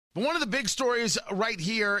But one of the big stories right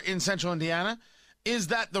here in central Indiana is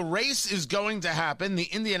that the race is going to happen, the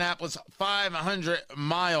Indianapolis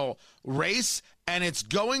 500-mile race, and it's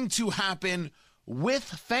going to happen with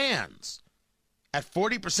fans at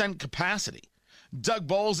 40% capacity. Doug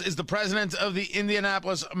Bowles is the president of the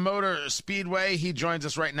Indianapolis Motor Speedway. He joins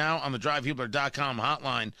us right now on the DriveHubler.com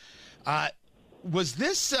hotline. Was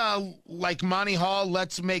this like Monty Hall,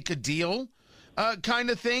 let's make a deal kind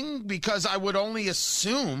of thing? Because I would only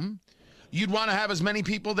assume you'd want to have as many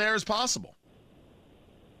people there as possible.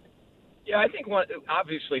 Yeah, I think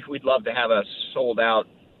obviously we'd love to have a sold-out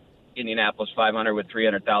Indianapolis 500 with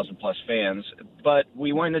 300,000 plus fans, but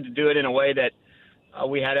we wanted to do it in a way that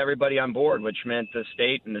we had everybody on board, which meant the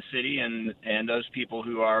state and the city and those people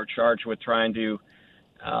who are charged with trying to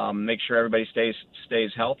make sure everybody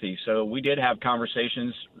stays healthy. So we did have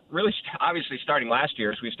conversations, really obviously starting last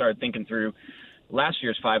year as we started thinking through last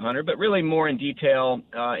year's 500, but really more in detail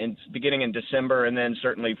beginning in December and then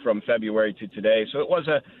certainly from February to today. So it was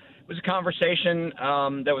a conversation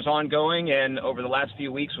that was ongoing, and over the last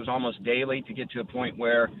few weeks was almost daily to get to a point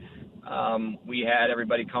where we had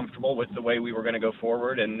everybody comfortable with the way we were going to go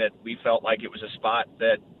forward and that we felt like it was a spot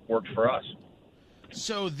that worked for us.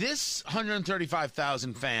 So this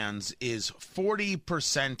 135,000 fans is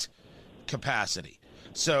 40% capacity.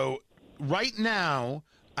 So right now,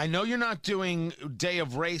 I know you're not doing day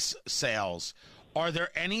of race sales. Are there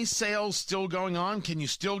any sales still going on? Can you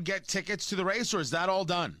still get tickets to the race, or is that all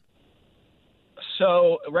done?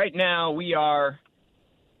 So right now we are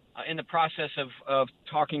in the process of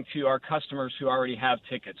talking to our customers who already have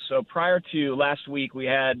tickets. So prior to last week, we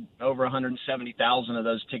had over 170,000 of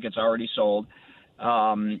those tickets already sold.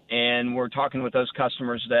 And we're talking with those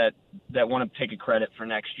customers that want to take a credit for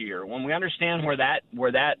next year. When we understand where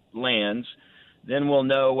that lands, then we'll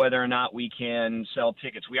know whether or not we can sell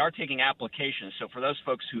tickets. We are taking applications. So for those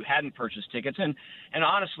folks who hadn't purchased tickets, and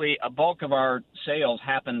honestly, a bulk of our sales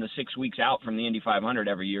happen the 6 weeks out from the Indy 500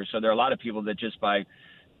 every year. So there are a lot of people that just by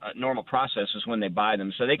normal process is when they buy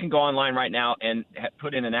them. So they can go online right now and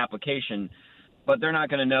put in an application, but they're not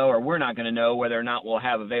going to know, or we're not going to know whether or not we'll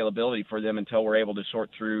have availability for them until we're able to sort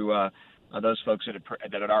through those folks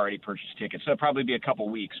that had already purchased tickets. So it'll probably be a couple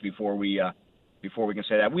weeks before we can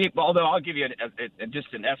say that. Although I'll give you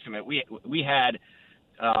just an estimate, we had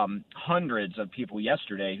hundreds of people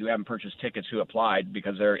yesterday who haven't purchased tickets who applied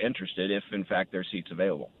because they're interested if, in fact, their seat's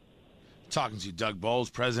available. Talking to Doug Bowles,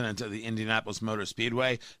 president of the Indianapolis Motor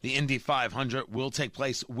Speedway. The Indy 500 will take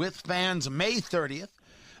place with fans May 30th.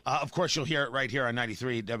 Of course, you'll hear it right here on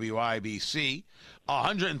 93 WIBC.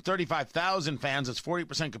 135,000 fans, it's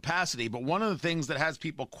 40% capacity. But one of the things that has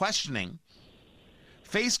people questioning,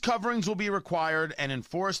 face coverings will be required and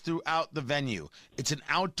enforced throughout the venue. It's an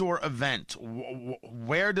outdoor event.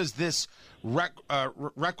 Where does this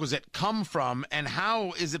requisite come from, and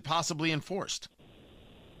how is it possibly enforced?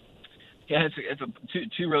 Yeah, it's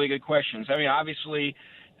two really good questions. I mean, obviously,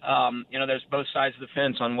 there's both sides of the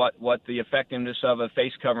fence on what the effectiveness of a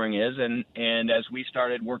face covering is, and as we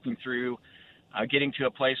started working through getting to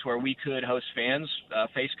a place where we could host fans,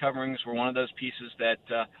 face coverings were one of those pieces that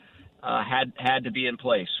had to be in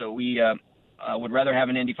place. So we would rather have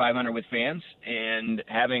an Indy 500 with fans, and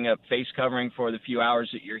having a face covering for the few hours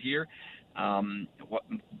that you're here what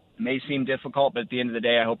may seem difficult, but at the end of the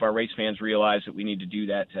day, I hope our race fans realize that we need to do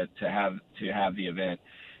that to have the event.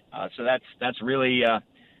 So that's really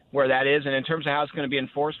where that is. And in terms of how it's going to be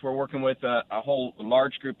enforced, we're working with a whole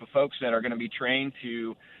large group of folks that are going to be trained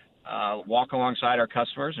to walk alongside our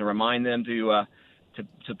customers and remind them to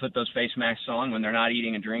put those face masks on when they're not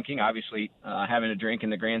eating and drinking. Obviously, having a drink in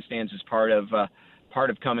the grandstands is part of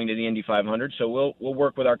coming to the Indy 500. So we'll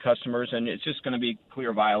work with our customers, and it's just going to be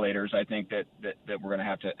clear violators, I think, that we're going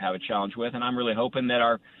to have a challenge with. And I'm really hoping that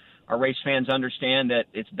our race fans understand that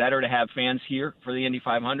it's better to have fans here for the Indy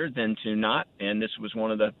 500 than to not. And this was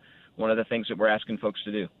one of the things that we're asking folks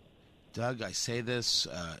to do. Doug, I say this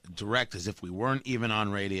direct as if we weren't even on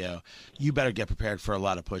radio. You better get prepared for a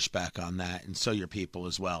lot of pushback on that, and so your people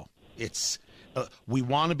as well. It's we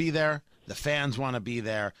want to be there. The fans want to be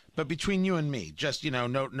there. But between you and me, just,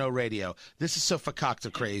 no radio. This is so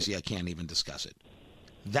fakakta crazy I can't even discuss it.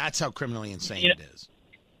 That's how criminally insane it is.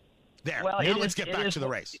 There. Well, now let's get back to the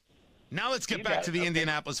race. Now let's get back to the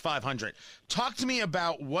Indianapolis 500. Talk to me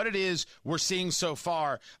about what it is we're seeing so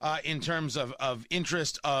far in terms of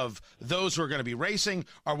interest of those who are going to be racing.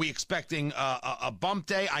 Are we expecting a bump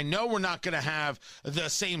day? I know we're not going to have the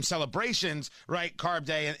same celebrations, right? Carb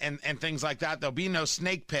day and things like that. There'll be no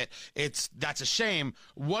snake pit. That's a shame.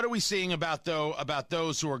 What are we seeing about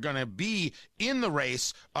those who are going to be in the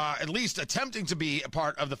race, at least attempting to be a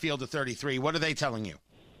part of the field of 33? What are they telling you?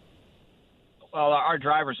 Well, our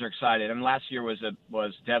drivers are excited. I mean, last year was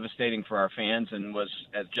devastating for our fans and was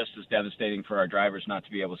just as devastating for our drivers not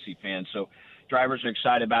to be able to see fans. So drivers are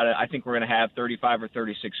excited about it. I think we're going to have 35 or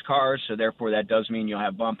 36 cars, so therefore that does mean you'll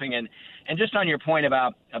have bumping. And just on your point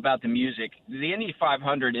about the music, the Indy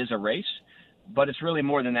 500 is a race, but it's really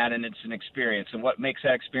more than that, and it's an experience. And what makes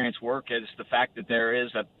that experience work is the fact that there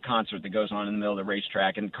is a concert that goes on in the middle of the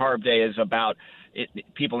racetrack. And Carb Day is about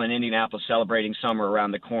people in Indianapolis celebrating summer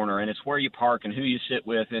around the corner, and it's where you park and who you sit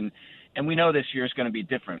with. And we know this year is going to be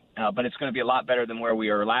different, but it's going to be a lot better than where we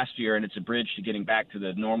were last year, and it's a bridge to getting back to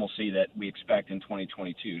the normalcy that we expect in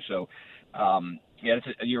 2022. So, yeah,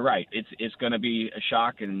 you're right. It's going to be a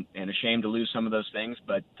shock and a shame to lose some of those things,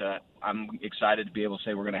 but I'm excited to be able to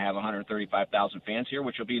say we're going to have 135,000 fans here,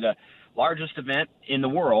 which will be the largest event in the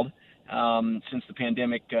world since the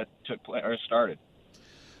pandemic started.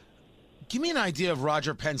 Give me an idea of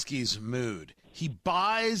Roger Penske's mood. He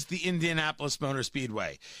buys the Indianapolis Motor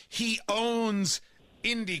Speedway. He owns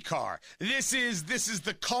IndyCar. This is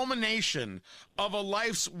the culmination of a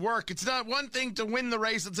life's work. It's not one thing to win the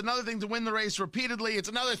race. It's another thing to win the race repeatedly. It's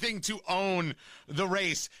another thing to own the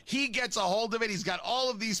race. He gets a hold of it. He's got all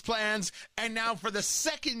of these plans. And now for the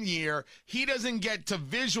second year, he doesn't get to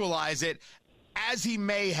visualize it as he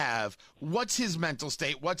may have. What's his mental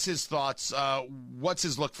state? What's his thoughts? What's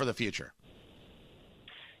his look for the future?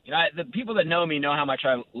 You know, the people that know me know how much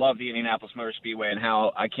I love the Indianapolis Motor Speedway and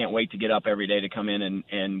how I can't wait to get up every day to come in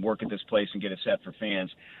and work at this place and get it set for fans.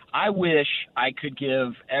 I wish I could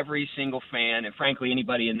give every single fan and, frankly,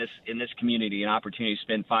 anybody in this community an opportunity to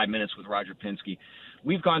spend 5 minutes with Roger Penske.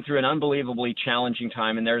 We've gone through an unbelievably challenging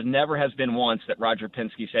time, and there never has been once that Roger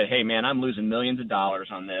Penske said, hey, man, I'm losing millions of dollars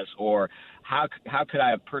on this, or how could I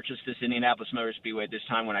have purchased this Indianapolis Motor Speedway at this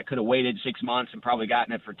time when I could have waited 6 months and probably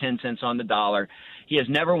gotten it for 10 cents on the dollar. He has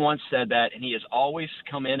never once said that, and he has always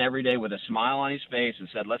come in every day with a smile on his face and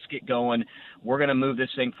said, let's get going. We're going to move this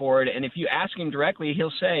thing forward. And if you ask him directly,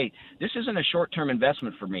 he'll say, this isn't a short-term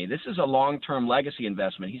investment for me. This is a long-term legacy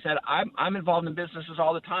investment. He said, I'm involved in businesses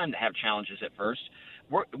all the time that have challenges at first.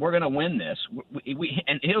 We're going to win this.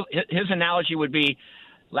 And his analogy would be,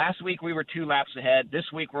 last week we were 2 laps ahead. This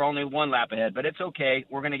week we're only 1 lap ahead, but it's okay.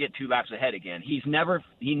 We're going to get 2 laps ahead again. He never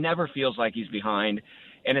feels like he's behind,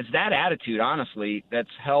 and it's that attitude, honestly, that's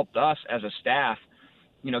helped us as a staff,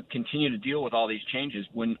 continue to deal with all these changes.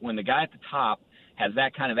 When the guy at the top has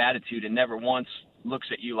that kind of attitude and never once looks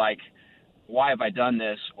at you like, why have I done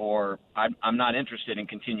this, or I'm not interested in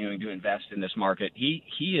continuing to invest in this market.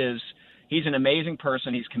 He's an amazing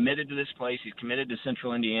person. He's committed to this place. He's committed to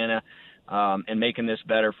Central Indiana and making this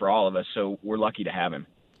better for all of us. So we're lucky to have him.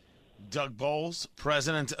 Doug Bowles,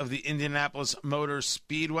 president of the Indianapolis Motor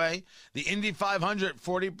Speedway. The Indy 500,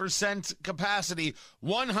 40% capacity,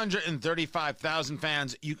 135,000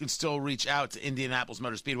 fans. You can still reach out to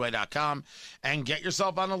IndianapolisMotorSpeedway.com and get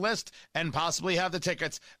yourself on a list and possibly have the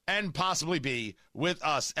tickets and possibly be with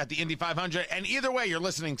us at the Indy 500. And either way, you're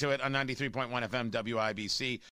listening to it on 93.1 FM WIBC.